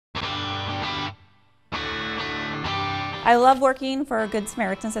I love working for Good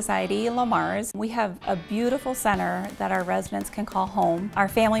Samaritan Society in Lamar's. We have a beautiful center that our residents can call home. Our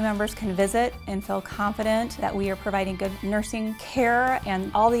family members can visit and feel confident that we are providing good nursing care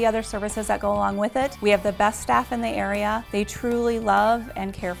and all the other services that go along with it. We have the best staff in the area. They truly love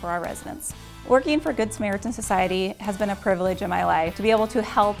and care for our residents. Working for Good Samaritan Society has been a privilege in my life to be able to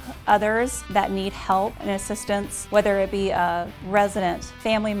help others that need help and assistance, whether it be a resident,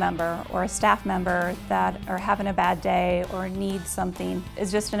 family member, or a staff member that are having a bad day or need something.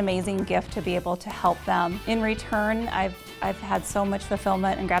 It's just an amazing gift to be able to help them. In return, I've had so much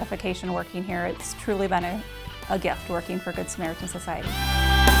fulfillment and gratification working here. It's truly been a gift working for Good Samaritan Society.